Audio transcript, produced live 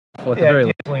At the very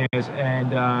least. Definitely is.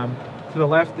 And to the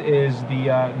left is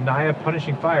the Naya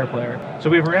Punishing Fire player. So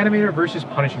we have Reanimator versus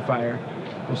Punishing Fire.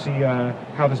 We'll see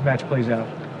how this match plays out.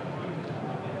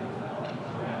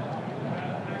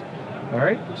 All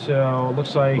right, so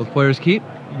looks like Both players keep.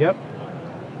 Yep.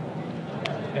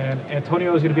 And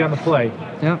Antonio is going to be on the play.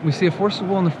 Yeah, we see a Force of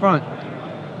Will in the front.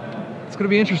 It's going to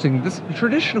be interesting. This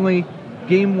traditionally,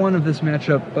 game one of this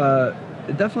matchup,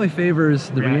 it definitely favors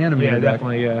the Reanimator Yeah, deck.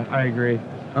 definitely. Yeah, I agree.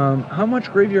 How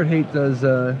much Graveyard Hate does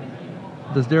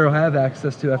Daryl have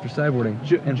access to after sideboarding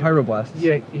and Pyroblasts?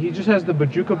 Yeah, he just has the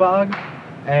Bajuka Bog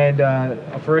and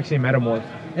a Phyrexian Metamorph.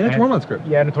 And a Tormund Script.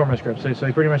 Yeah, and a Tormund Script. So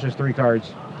he pretty much has 3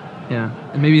 cards. Yeah,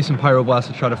 and maybe some Pyroblasts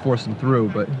to try to force him through,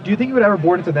 but... Do you think he would ever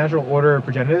board into Natural Order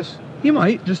Progenitus? He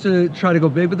might, just to try to go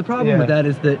big, but the problem with that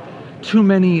is that too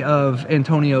many of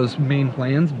Antonio's main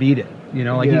plans beat it. You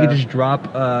know, like he could just drop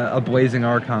a Blazing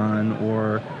Archon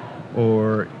or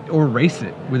race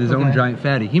it with his own Giant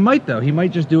Fatty. He might, though. He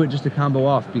might just do it just to combo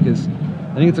off, because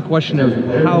I think it's a question of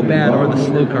how bad are the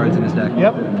slow cards in his deck.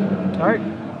 Yep. All right.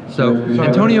 So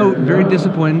Antonio, very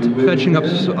disciplined, fetching up...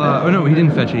 oh, no, he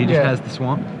didn't fetch it. He just has the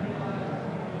Swamp.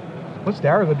 What's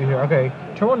Daryl going to do here? Okay,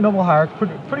 turn 1 Noble Hierarch,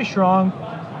 pretty strong,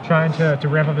 trying to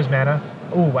ramp up his mana.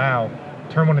 Oh, wow.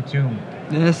 Turn 1 Tomb.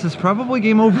 This is probably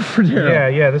game over for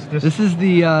Daryl. Yeah, this is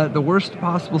the worst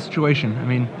possible situation. I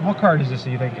mean... What card is this, do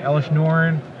you think? Elish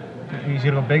Norn? He's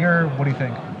going to go bigger? What do you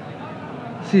think?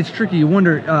 See, it's tricky. You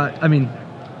wonder, I mean,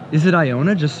 is it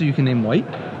Iona just so you can name white?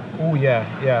 Oh,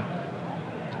 yeah.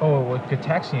 Oh,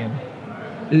 Gataxian.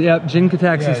 Yeah, Jin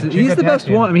Cataxis. He's the best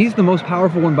one. I mean, he's the most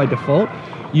powerful one by default.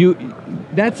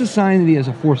 That's a sign that he has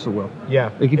a Force of Will.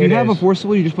 Yeah. Like, if you have a Force of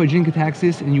Will, you just play Jin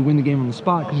Cataxis and you win the game on the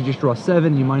spot because you just draw 7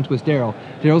 and you Mind Twist Daryl.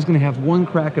 Daryl's going to have 1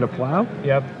 crack at a plow.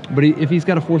 Yep. But if he's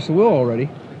got a Force of Will already,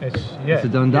 it's a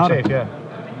done data. Safe, yeah.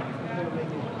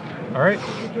 All right.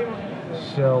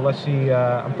 So let's see.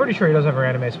 I'm pretty sure he does have a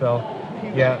Reanimate spell.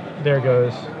 Yeah, there it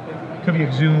goes. Could be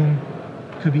Exhume.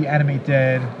 Could be Animate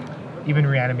Dead. Even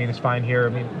Reanimate is fine here. I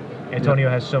mean, Antonio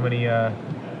has so many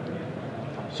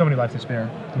life to spare,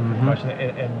 pretty much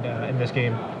in this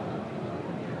game.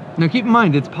 Now keep in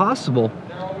mind, it's possible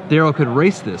Daryl could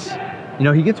race this. You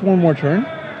know, he gets 1 more turn.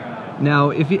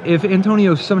 Now, if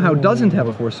Antonio somehow doesn't have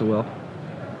a Force of Will,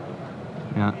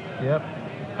 Yep.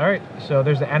 All right. So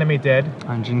there's the Animate Dead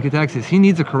on Jin Cataxis. He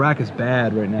needs a Caracas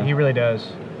bad right now. He really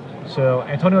does. So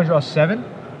Antonio draws 7.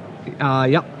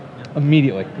 Yep.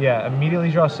 Immediately. Yeah,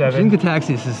 immediately draw 7. Jin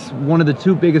Cataxis is one of the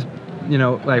 2 biggest, you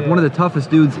know, like one of the toughest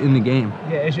dudes in the game.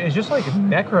 Yeah, it's just like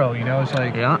Necro, you know, it's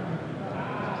like... Yeah.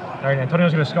 All right,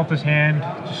 Antonio's going to sculpt his hand,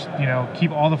 just, you know,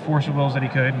 keep all the Force of Wills that he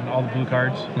could and all the blue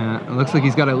cards. Yeah, it looks like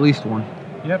he's got at least 1.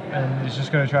 Yep, and he's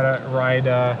just going to try to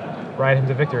ride him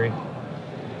to victory.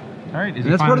 All right, and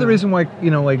that's part of the reason why,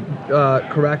 you know, like,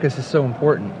 Caracas is so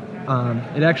important.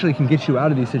 It actually can get you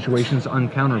out of these situations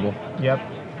uncounterable. Yep.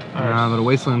 But a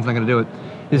Wasteland's not going to do it.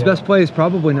 His best play is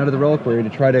probably Nut of the Reliquary to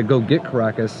try to go get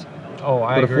Caracas. Oh,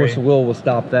 I agree. But a Force of Will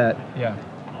stop that. Yeah.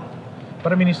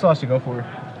 But, I mean, he still has to go for it.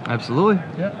 Absolutely.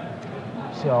 Yeah.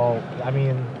 So, I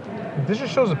mean, this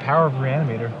just shows the power of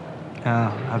Reanimator.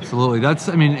 Yeah, absolutely. That's,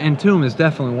 I mean, Entomb is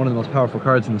definitely one of the most powerful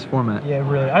cards in this format. Yeah,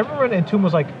 really. I remember when Entomb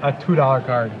was like a $2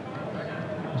 card.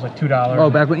 It was like $2. Oh,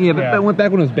 back when,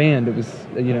 back when it was banned, it was,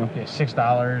 you know. Yeah,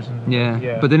 $6. And,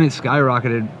 yeah, but then it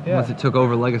skyrocketed once it took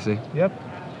over Legacy. Yep.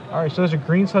 All right, so there's a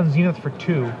Green Sun Zenith for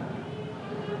 2.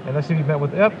 And let's see if he met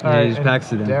with, yep. Yeah, he just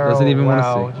packs it in. Doesn't even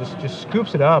want to see. Just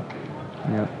scoops it up.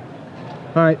 Yep.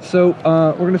 All right, so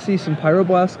we're going to see some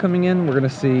Pyroblasts coming in. We're going to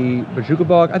see Bajuka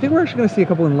Bog. I think we're actually going to see a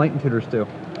couple Enlightened Tutors too.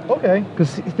 Okay.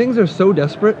 Because things are so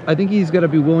desperate, I think he's got to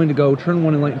be willing to go turn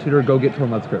 1 Enlightened Tutor, go get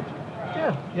Tormund Script.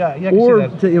 Yeah. Or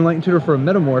to Enlightened Tutor for a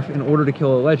Metamorph in order to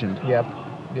kill a Legend. Yep.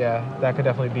 Yeah, that could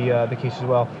definitely be the case as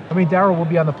well. I mean, Daryl will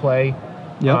be on the play,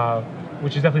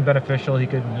 which is definitely beneficial. He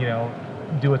could, you know,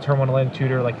 do a turn 1 Enlightened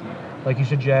Tutor like you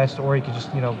suggest, or he could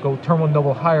just, you know, go turn 1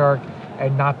 Noble Hierarch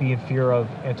and not be in fear of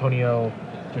Antonio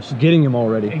just getting him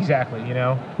already. Exactly, you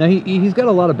know. Now he's got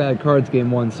a lot of bad cards game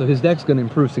 1 , so his deck's going to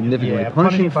improve significantly. Yeah,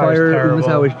 Punishing Fire,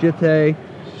 Umazawa's Jitte,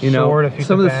 you know,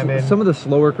 some of the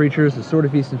slower creatures, the Sword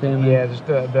of Feast and Famine. Yeah, just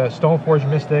the Stoneforge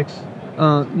Mystics.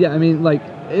 Yeah, I mean, like,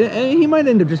 he might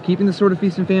end up just keeping the Sword of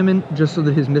Feast and Famine just so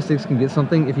that his Mystics can get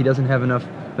something if he doesn't have enough,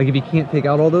 like if he can't take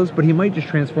out all those, but he might just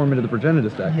transform into the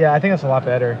Progenitus deck. Yeah, I think that's a lot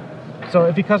better. So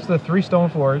if he cuts the 3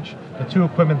 Stoneforge, the 2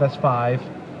 Equipment, that's 5,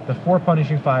 the 4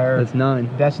 Punishing Fire, that's 9.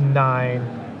 That's 9.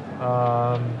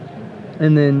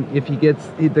 And then if he gets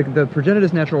the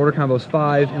Progenitus Natural Order combo is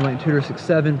 5, Enlightened Tutor 6,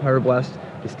 7, Pyroblast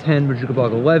is 10, Bajuka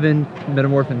Bog 11,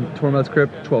 Metamorph and Tormund's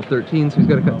Crypt 12, 13. So he's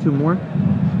got to cut 2 more.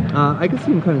 I could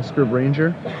see him cutting Scrib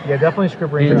Ranger. Yeah, definitely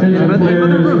Scrib Ranger. And Mother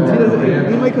Runes.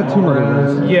 He might cut 2 Mother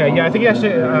Runes. Yeah, I think he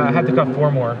actually had to cut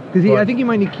 4 more. Because I think he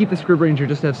might need to keep the Scrib Ranger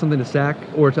just to have something to sack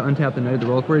or to untap the Knight of the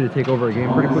Reliquary to take over a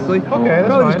game pretty quickly. Okay, that's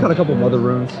Probably fine. just cut a couple Mother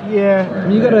Runes. Yeah. I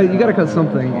mean, you gotta cut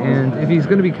something, and if he's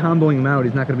gonna be comboing him out,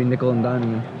 he's not gonna be nickel and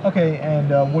diming him. Okay, and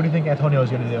what do you think Antonio is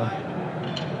gonna do?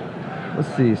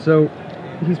 Let's see. So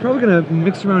he's probably gonna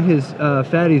mix around his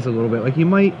fatties a little bit. Like he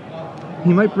might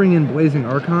bring in Blazing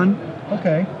Archon.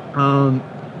 Okay.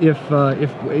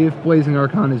 If Blazing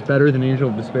Archon is better than Angel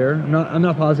of Despair, I'm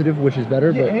not positive which is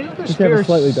better, but Angel of just have a Despair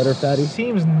slightly better fatty.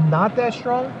 Seems not that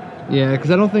strong. Yeah,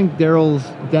 because I don't think Daryl's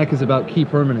deck is about key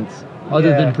permanents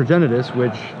other than Progenitus,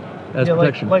 which has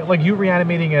protection. Like you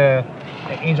reanimating a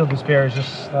Angel of Despair is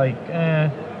just like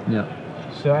Yeah.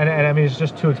 So and I mean it's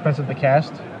just too expensive to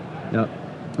cast. Yeah.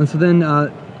 And so then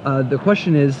the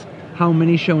question is, how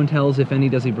many show and tells, if any,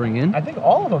 does he bring in? I think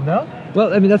all of them, no?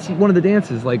 Well, I mean, that's one of the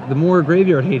dances. Like, the more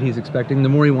graveyard hate he's expecting, the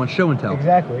more he wants show and tell.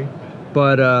 Exactly.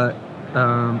 But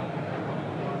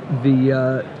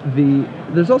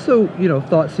there's also,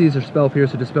 Thought Seize or Spell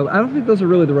Pierce or Dispel. I don't think those are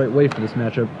really the right way for this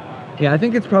matchup. Yeah, I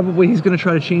think it's probably he's going to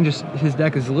try to change his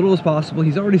deck as little as possible.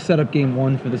 He's already set up game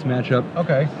 1 for this matchup.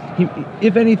 Okay.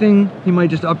 If anything, he might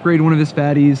just upgrade one of his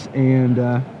fatties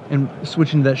and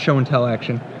switch into that show and tell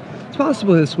action. It's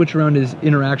possible to switch around his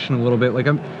interaction a little bit. Like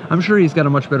I'm sure he's got a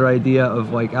much better idea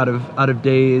of like out of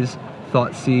days,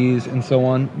 Thought Seize, and so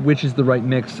on, which is the right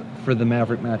mix for the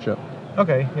Maverick matchup.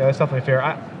 Okay, yeah, that's definitely fair.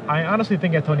 I honestly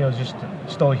think Antonio is just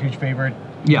still a huge favorite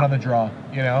on the draw.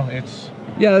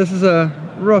 Yeah, this is a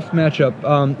rough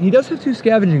matchup. He does have 2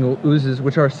 Scavenging Oozes,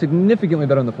 which are significantly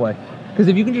better on the play. Because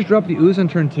if you can just drop the Ooze on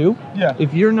turn 2,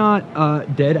 if you're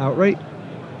not dead outright,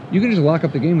 you can just lock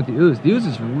up the game with the Ooze. The Ooze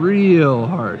is real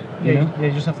hard. You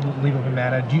just have to leave up in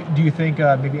mana. Do you think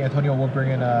maybe Antonio will bring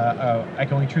in a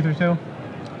Echoing Truth or 2?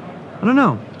 I don't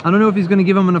know. I don't know if he's going to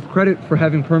give him enough credit for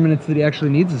having permanents that he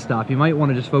actually needs to stop. He might want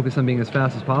to just focus on being as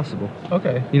fast as possible.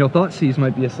 Okay. Thought Seize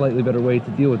might be a slightly better way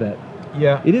to deal with that.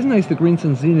 Yeah. It is nice that Green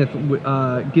Sun Zenith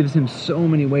gives him so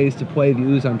many ways to play the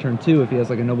Ooze on turn 2 if he has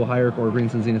like a Noble Hierarch or a Green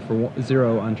Sun Zenith for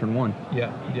 0 on turn 1. Yeah,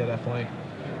 definitely.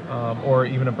 Or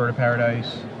even a Bird of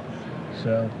Paradise.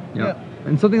 So, yeah.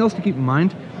 And something else to keep in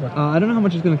mind, I don't know how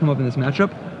much is going to come up in this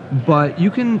matchup, but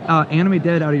you can animate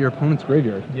dead out of your opponent's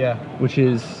graveyard. Yeah. Which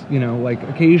is, like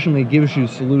occasionally gives you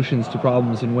solutions to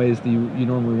problems in ways that you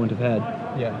normally wouldn't have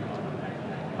had. Yeah.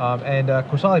 And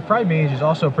Qasali Pride Mage is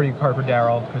also a pretty good card for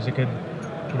Daryl because it could,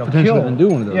 potentially kill. Even do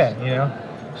one of those.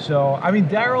 Yeah, So, I mean,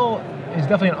 Daryl is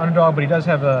definitely an underdog, but he does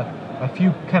have a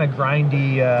few kind of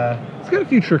grindy... He's got a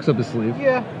few tricks up his sleeve.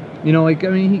 Yeah. He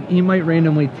might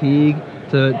randomly Teague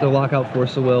to lock out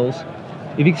Force of Wills.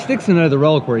 If he sticks in the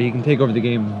Reliquary, he can take over the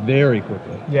game very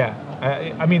quickly. Yeah.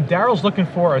 I mean, Daryl's looking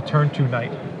for a turn 2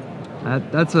 Knight.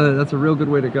 That's a real good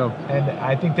way to go. And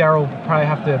I think Daryl will probably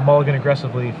have to mulligan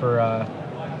aggressively for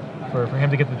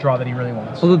him to get the draw that he really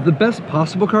wants. Although the best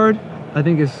possible card, I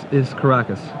think, is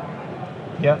Caracas.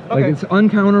 Yeah. Okay. Like it's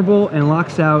uncounterable and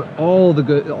locks out all the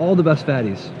best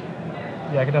fatties.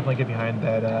 Yeah, I can definitely get behind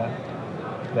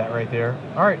that right there.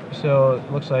 All right, so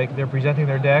it looks like they're presenting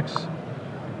their decks.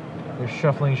 They're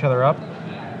shuffling each other up.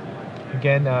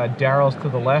 Again, Daryl's to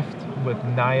the left with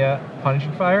Naya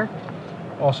Punishing Fire.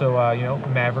 Also,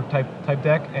 Maverick type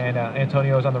deck, and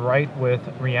Antonio's on the right with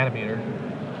Reanimator.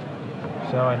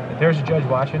 So, and there's a judge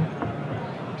watching.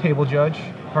 Table judge,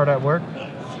 hard at work.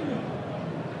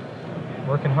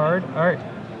 Working hard. All right,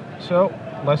 so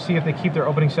let's see if they keep their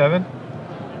opening 7.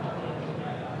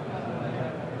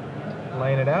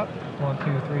 Laying it out. 1,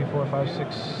 2, 3, 4, 5,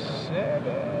 6,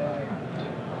 7.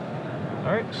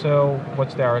 All right, so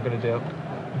what's Daryl gonna do?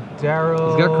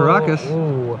 Daryl. He's got Caracas.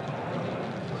 Ooh.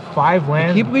 5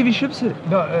 lands. I can't believe he ships it.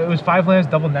 No, it was 5 lands,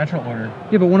 double natural order.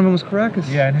 Yeah, but one of them was Caracas.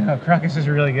 Yeah, I know. Caracas is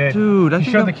really good. Dude,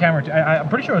 he showed the camera. I'm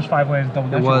pretty sure it was 5 lands, double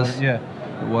natural order. Yeah,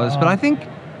 it was. But I think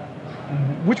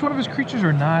which one of his creatures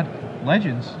are not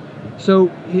legends? So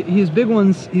his big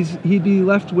ones, he'd be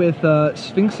left with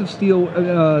Sphinx of Steel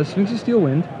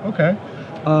Wind. Okay.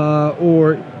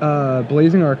 Or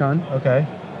Blazing Archon. Okay.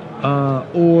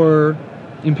 Or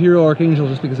Imperial Archangel,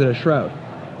 just because it has Shroud.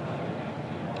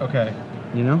 Okay.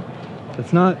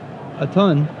 It's not a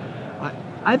ton.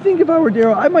 I think if I were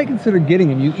Daryl, I might consider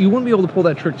getting him. You wouldn't be able to pull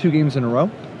that trick 2 games in a row.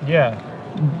 Yeah.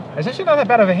 It's actually not that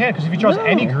bad of a hand because if he draws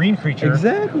any green creature,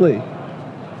 exactly.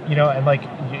 And like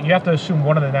you have to assume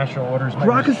one of the natural orders.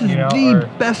 Caracas is the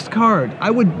best card. I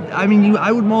would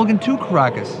mulligan 2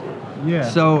 Caracas. Yeah.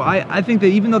 So I think that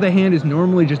even though the hand is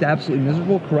normally just absolutely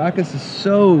miserable, Caracas is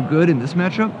so good in this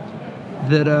matchup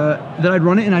that I'd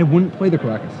run it and I wouldn't play the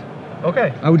Caracas.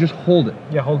 Okay. I would just hold it.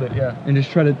 Yeah, hold it, yeah. And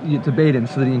just try to bait him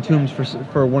so that he entombs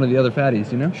for one of the other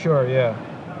fatties, you know? Sure, yeah.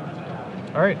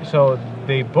 All right, so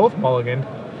they both mulliganed.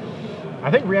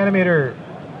 I think Reanimator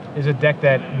is a deck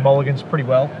that mulligans pretty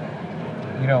well.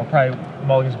 You know, probably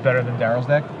mulligans better than Daryl's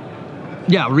deck.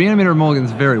 Yeah, Reanimator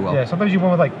mulligans very well. Yeah, sometimes you win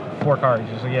with like 4 cards.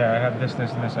 You're just like, yeah, I have this,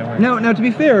 this, and this. I win. Now, to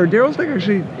be fair, Daryl's deck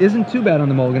actually isn't too bad on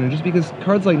the mulligan, just because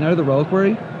cards like Night of the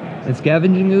Reliquary and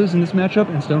Scavenging Ooze in this matchup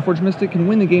and Stoneforge Mystic can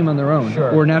win the game on their own.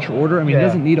 Sure. Or Natural Order. I mean, it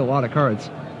doesn't need a lot of cards.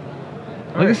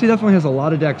 Legacy definitely has a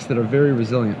lot of decks that are very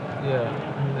resilient. Yeah.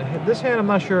 This hand, I'm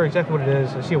not sure exactly what it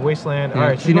is. I see a Wasteland. Yeah. All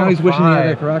right. See, now he's wishing he had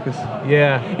that Caracas.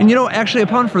 Yeah. And you know, actually,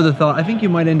 upon further thought, I think you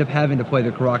might end up having to play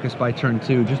the Caracas by turn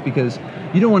 2, just because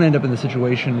you don't want to end up in the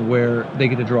situation where they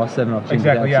get to draw 7 off.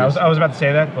 Exactly. Yeah, I was about to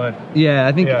say that, but yeah,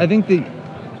 I think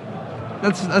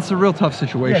that's a real tough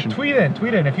situation. Yeah,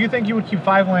 tweet in. If you think you would keep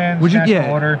 5 lands, would you?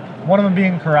 Natural Order, one of them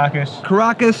being Caracas.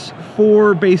 Caracas,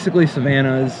 4 basically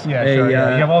Savannas. Yeah, sure. You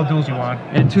have all the duels you want.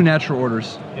 And 2 Natural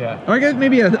Orders. Yeah. Or I guess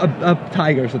maybe a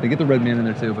Tiger or something. Get the red man in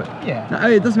there too, but yeah. No,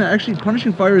 it doesn't matter. Actually,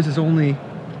 Punishing Fires is only.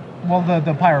 Well,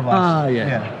 the Pyroblast. Ah, yeah.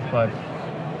 Yeah, but.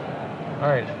 All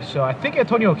right, so I think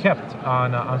Antonio kept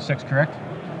on 6, correct?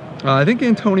 I think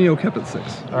Antonio kept at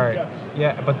 6. All right.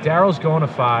 Yeah, but Daryl's going to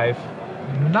 5.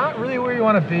 Not really where you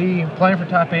want to be. Playing for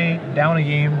top 8, down a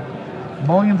game,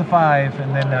 mulligan to 5,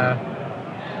 and then.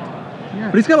 Yeah.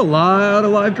 But he's got a lot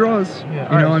of live draws.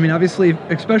 Yeah. You know, I mean, obviously,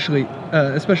 especially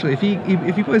if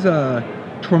he plays a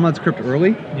Tormod's Crypt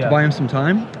early to buy him some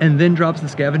time, and then drops the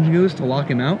Scavenging Ooze to lock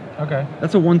him out. Okay.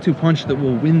 That's a 1-2 punch that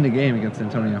will win the game against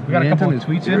Antonio. We got a couple of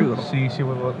tweets in. See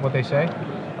what they say.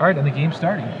 All right, and the game's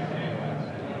starting.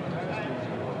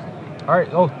 All right.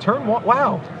 Oh, turn 1.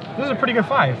 Wow, this is a pretty good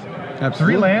 5.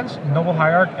 Absolutely. 3 lands, Noble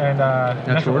Hierarch, and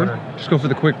Natural Order. Just go for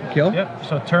the quick kill. Yep.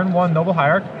 So turn 1, Noble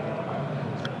Hierarch.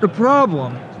 The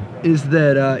problem is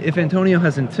that if Antonio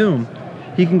has Entomb,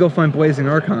 he can go find Blazing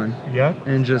Archon. Yeah.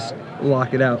 And just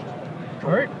lock it out.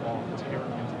 All right.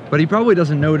 But he probably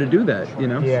doesn't know to do that, you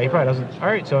know? Yeah, he probably doesn't. All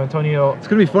right, so Antonio. It's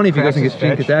going to be funny if he doesn't get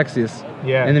Jin Cataxius.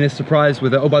 Yeah. And then is surprised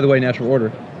with, oh, by the way, Natural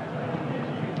Order.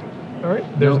 All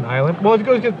right, there's an island. Well, if you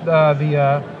go get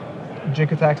the Jin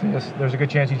Cataxius, there's a good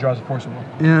chance he draws a Forcible.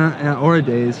 Yeah, or a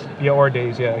Daze. Yeah, or a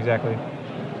Daze, yeah, exactly.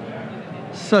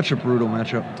 Such a brutal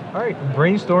matchup. All right,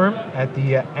 Brainstorm at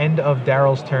the end of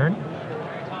Daryl's turn.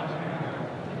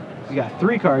 You got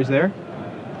 3 cards there.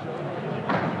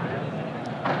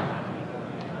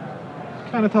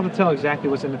 Kind of tough to tell exactly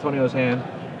what's in Antonio's hand.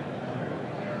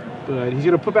 But he's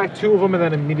going to put back 2 of them and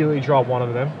then immediately draw 1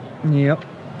 of them. Yep.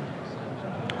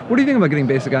 What do you think about getting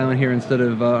Basic Island here instead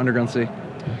of Underground Sea?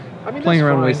 I mean, playing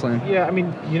around Wasteland. Yeah, I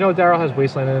mean, you know Daryl has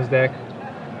Wasteland in his deck.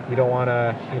 We don't want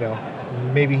to, you know,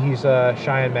 maybe he's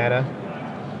shy on mana.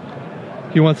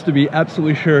 He wants to be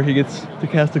absolutely sure he gets to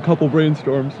cast a couple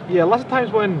Brainstorms. Yeah, lots of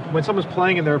times when someone's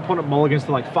playing and their opponent mulligans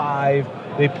to like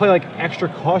 5, they play like extra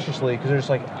cautiously because they're just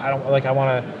like, I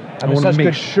want to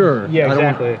make sure. Yeah,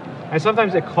 exactly. And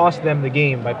sometimes it costs them the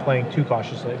game by playing too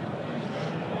cautiously.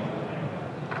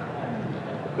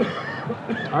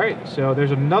 All right, so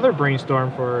there's another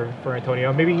Brainstorm for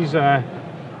Antonio. Maybe he's trying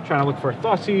to look for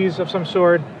Thoughtseize of some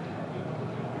sort.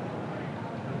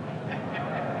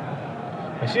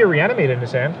 I see a Reanimate in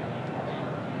his hand.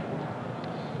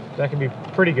 That can be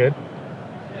pretty good.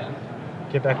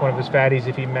 Get back one of his fatties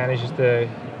if he manages to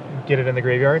get it in the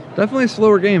graveyard. Definitely a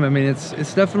slower game. I mean,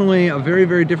 it's definitely a very,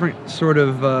 very different sort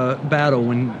of battle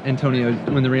when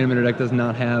the Reanimator deck does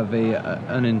not have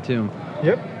an Entomb.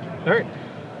 Yep. All right.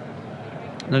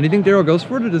 Now, do you think Daryl goes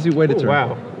for it, or does he wait a turn?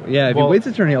 Wow. Yeah, if he waits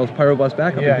a turn, he'll Pyroblast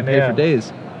back up and can pay for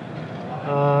days.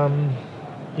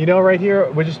 You know, right here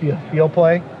would just be a field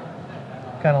play.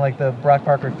 Kind of like the Brock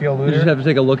Parker field looter. You just have to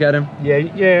take a look at him. Yeah.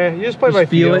 You just play by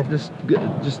feel feel. it.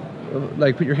 Just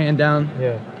like put your hand down.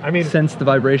 Yeah. I mean, sense the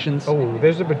vibrations. Oh,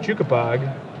 there's a Bajuka Bog.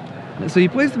 So he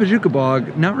plays the Bajuka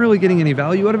Bog, not really getting any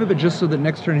value out of it, but just so that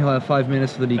next turn he'll have 5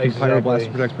 minutes so that he can Pyroblast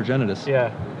to protect Progenitus.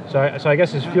 Yeah. So I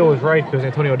guess his feel was right because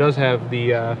Antonio does have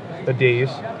the Daze.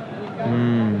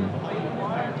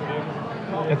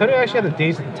 Antonio actually had the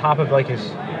Daze at the top of like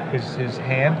his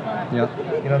hand. Yeah.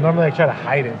 You know, normally I try to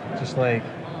hide it, just like.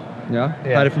 Yeah.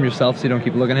 Hide it from yourself so you don't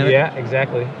keep looking at it. Yeah,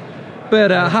 exactly.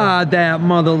 Better hide that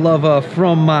mother lover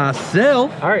from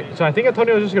myself. All right, so I think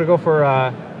Antonio's just gonna go for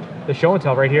the show and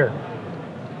tell right here,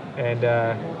 and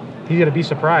he's gonna be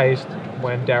surprised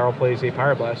when Daryl plays a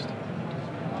Pyroblast.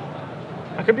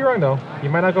 I could be wrong though. He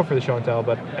might not go for the show and tell,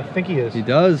 but I think he is. He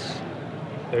does.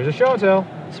 There's a show and tell.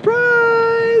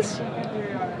 Surprise!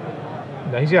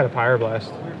 No, he's got a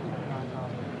Pyroblast.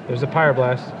 There's a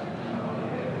Pyroblast.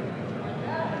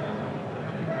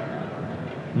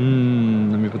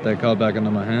 Let me put that card back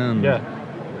into my hand. Yeah.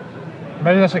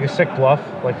 Imagine that's like a sick bluff.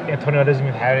 Like Antonio doesn't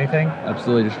even have anything.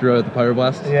 Absolutely, just draw out the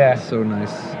Pyroblast. Yeah. So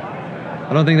nice.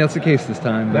 I don't think that's the case this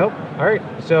time. Nope. All right.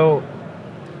 So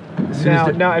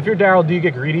now, if you're Daryl, do you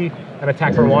get greedy and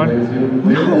attack for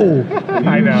 1? No.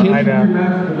 I know.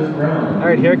 All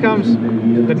right, here comes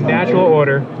the natural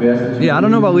order. Yeah, I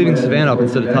don't know about leaving Savannah up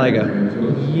instead of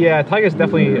Taiga. Yeah, Taiga's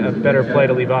definitely a better play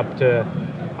to leave up to,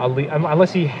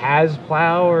 unless he has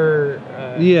plow or.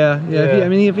 Yeah.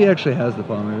 If he actually has the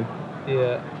plow, maybe.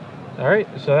 Yeah. All right,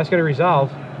 so that's gonna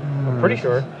resolve. I'm pretty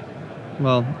sure.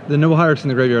 Well, the Noble Hierarch's in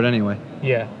the graveyard anyway.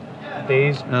 Yeah.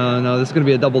 Days. No, this is gonna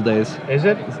be a double days. Is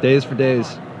it? It's days for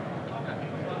days.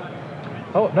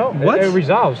 Oh no! What? It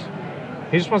resolves.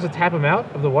 He just wants to tap him out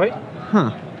of the white.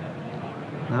 Huh.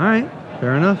 All right.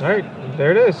 Fair enough. All right.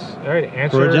 There it is. All right.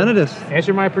 Progenitus.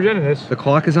 Answer my Progenitus. The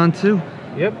clock is on 2.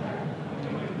 Yep.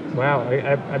 Wow.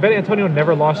 I bet Antonio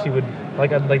never lost. He would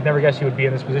never guessed he would be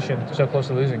in this position so close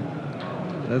to losing.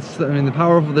 That's the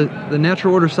power of the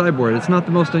natural order sideboard. It's not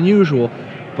the most unusual,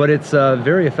 but it's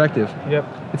very effective. Yep.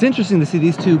 It's interesting to see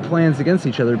these two plans against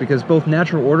each other because both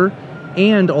natural order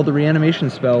and all the reanimation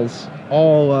spells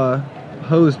all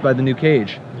hosed by the new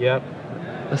cage. Yep.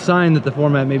 A sign that the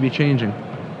format may be changing.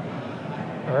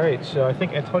 All right, so I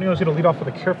think Antonio's going to lead off with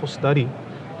a careful study.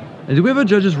 And do we have a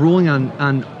judge's ruling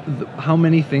on how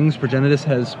many things Progenitus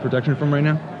has protection from right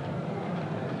now?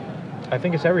 I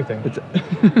think it's everything. It's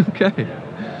okay.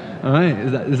 All right.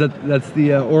 That's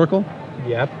the oracle?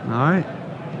 Yep. All right.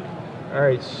 All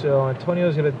right, so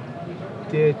Antonio's going to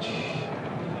ditch.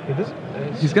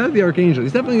 He's got the Archangel.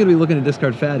 He's definitely going to be looking to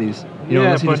discard fatties,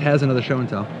 unless he just has another show and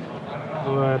tell.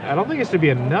 But I don't think it's going to be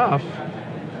enough.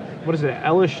 What is it,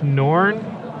 Elish Norn?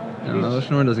 No, Elish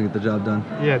Norn doesn't get the job done.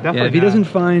 Yeah, definitely. Yeah, if he doesn't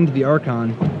find the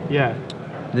Archon, yeah,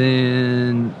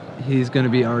 then he's going to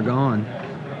be Argon.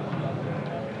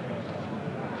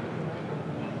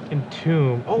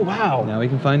 Entomb. Oh wow. Now he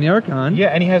can find the Archon. Yeah,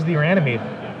 and he has the Reanimate.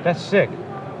 That's sick.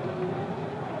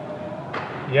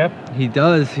 Yep. He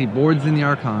does. He boards in the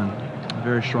Archon.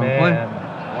 Very strong play.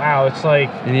 Wow, it's like.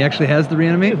 And he actually has the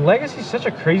Reanimate. Dude, Legacy's such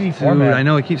a crazy format. Dude, I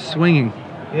know. It keeps swinging.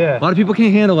 Yeah. A lot of people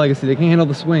can't handle Legacy. They can't handle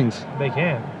the swings. They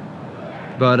can.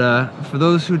 But for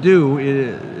those who do,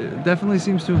 it definitely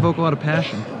seems to evoke a lot of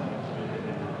passion.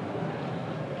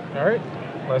 All right.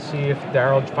 Let's see if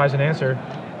Daryl finds an answer.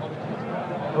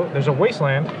 Oh, there's a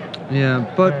Wasteland.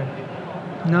 Yeah, but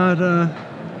not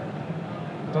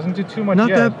doesn't do too much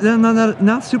yet.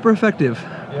 Not super effective.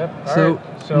 Yep. So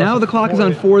now the clock is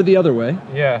on 4 the other way.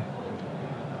 Yeah.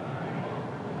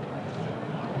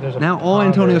 Now all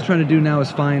Antonio's trying to do now is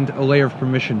find a layer of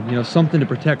permission, something to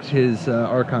protect his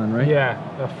Archon, right? Yeah,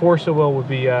 a Force of Will would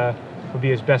be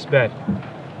his best bet.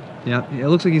 Yeah, it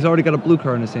looks like he's already got a blue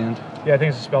card in his hand. Yeah, I think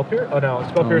it's a Spell Pierce. Oh no,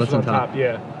 Spell Pierce is on top.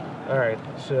 Yeah. All right,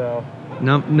 so.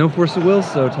 No Force of Will,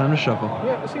 so time to shuffle.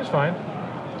 Yeah, it seems fine.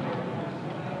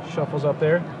 Shuffles up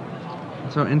there.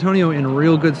 So Antonio in a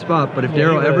real good spot, but if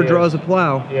Daryl ever draws a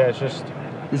plow. Yeah, it's just.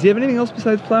 Does he have anything else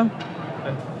besides plow?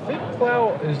 I think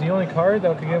plow is the only card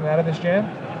that could get him out of this jam.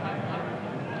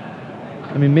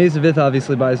 I mean, Maze of Ith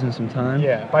obviously buys him some time.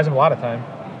 Yeah, buys him a lot of time.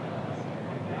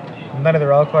 None of the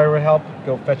Reliquary would help.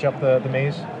 Go fetch up the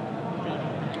maze.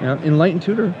 Yeah, Enlightened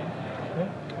Tutor. Yeah.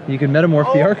 You can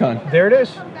metamorph the Archon. There it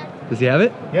is. Does he have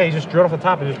it? Yeah, he just drilled off the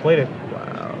top and just played it.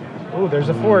 Wow. Ooh, there's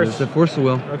a Force. There's a Force of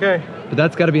Will. Okay. But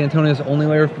that's got to be Antonio's only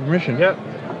layer of permission. Yep.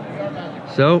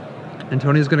 So,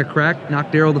 Antonio's going to crack,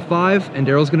 knock Daryl to 5, and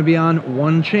Daryl's going to be on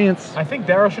 1 chance. I think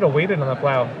Daryl should have waited on the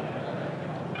plow.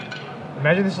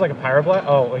 Imagine this is like a Pyroblast.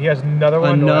 Oh, he has another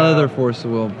one. Another Force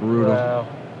of Will. Brutal. Wow.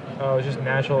 Oh, it's just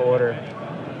natural order.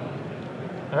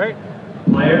 All right.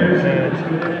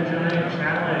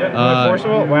 Force of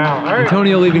Will. Wow. All right.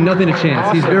 Antonio leaving nothing to chance.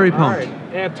 Awesome. He's very pumped. Right.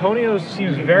 Antonio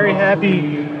seems very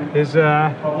happy. His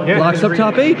blocks up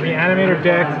top 8. Reanimator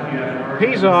deck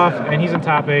pays off, and he's in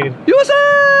top 8. USA!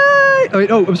 Oh, wait,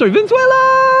 I'm sorry,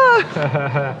 Venezuela!